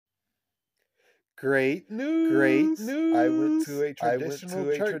Great Great news. news. I went to a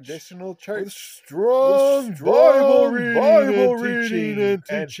traditional church with with strong Bible Bible reading reading and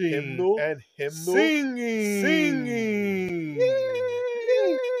and teaching hymnal, and hymnal singing.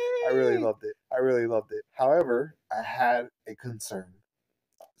 Yay! I really loved it. However, I had a concern.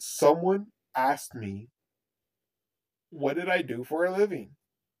 Someone asked me, what did I do for a living?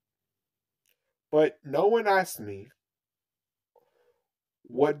 But no one asked me,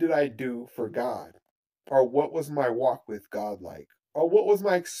 what did I do for God? Or what was my walk with God like? Or what was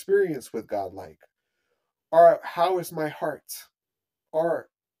my experience with God like? Or how is my heart? Or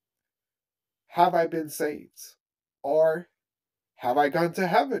have I been saved? Or have I gone to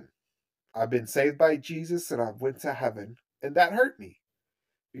heaven? I've been saved by Jesus and I went to heaven. And that hurt me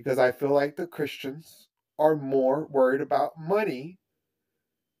because I feel like the Christians are more worried about money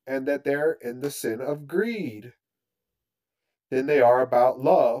and that they're in the sin of greed than they are about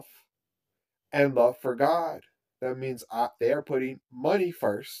love and love for God. That means they are putting money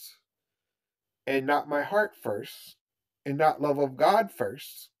first and not my heart first and not love of God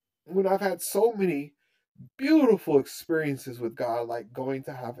first. When I've had so many beautiful experiences with God, like going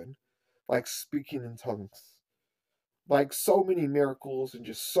to heaven, like speaking in tongues, like so many miracles and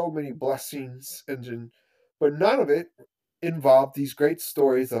just so many blessings, but none of it involved these great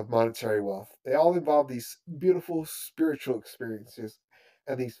stories of monetary wealth. They all involve these beautiful spiritual experiences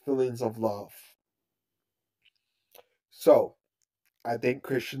and these feelings of love. So, I think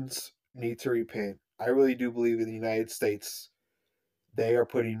Christians need to repent. I really do believe in the United States, they are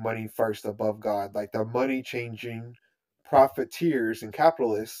putting money first above God, like the money changing profiteers and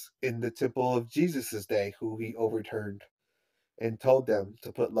capitalists in the temple of Jesus' day, who he overturned and told them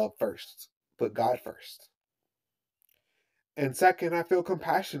to put love first, put God first. And second, I feel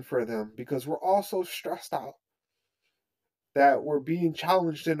compassion for them because we're all so stressed out that we're being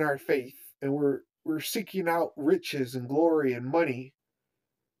challenged in our faith and we're seeking out riches and glory and money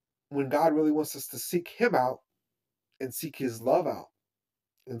when God really wants us to seek him out and seek his love out.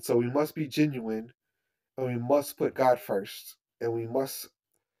 And so we must be genuine and we must put God first and we must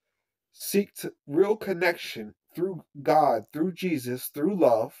seek real connection through God, through Jesus, through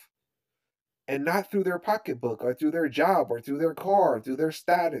love, and not through their pocketbook or through their job or through their car, or through their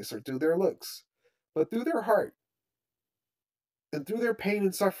status or through their looks, but through their heart and through their pain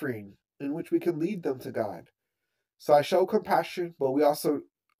and suffering in which we can lead them to God. So I show compassion, but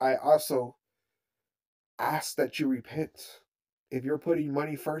I also ask that you repent. If you're putting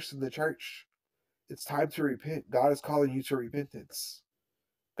money first in the church, it's time to repent. God is calling you to repentance.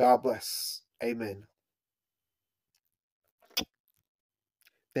 God bless. Amen.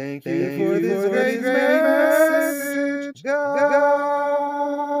 Thank you Thank for you this for great this great message, message, God.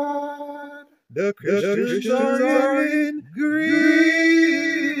 The Christians are in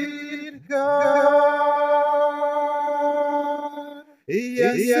greed, God.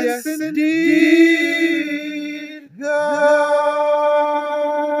 Yes, indeed, God.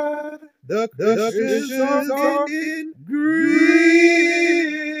 The Christians are in greed,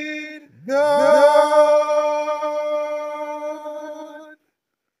 God.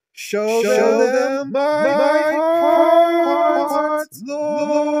 Show them my heart, Lord.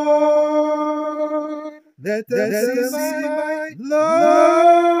 Let them see my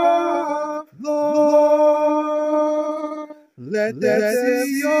love, Lord. Let them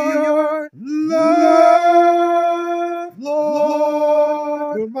see your love,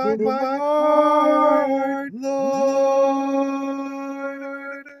 Lord. For my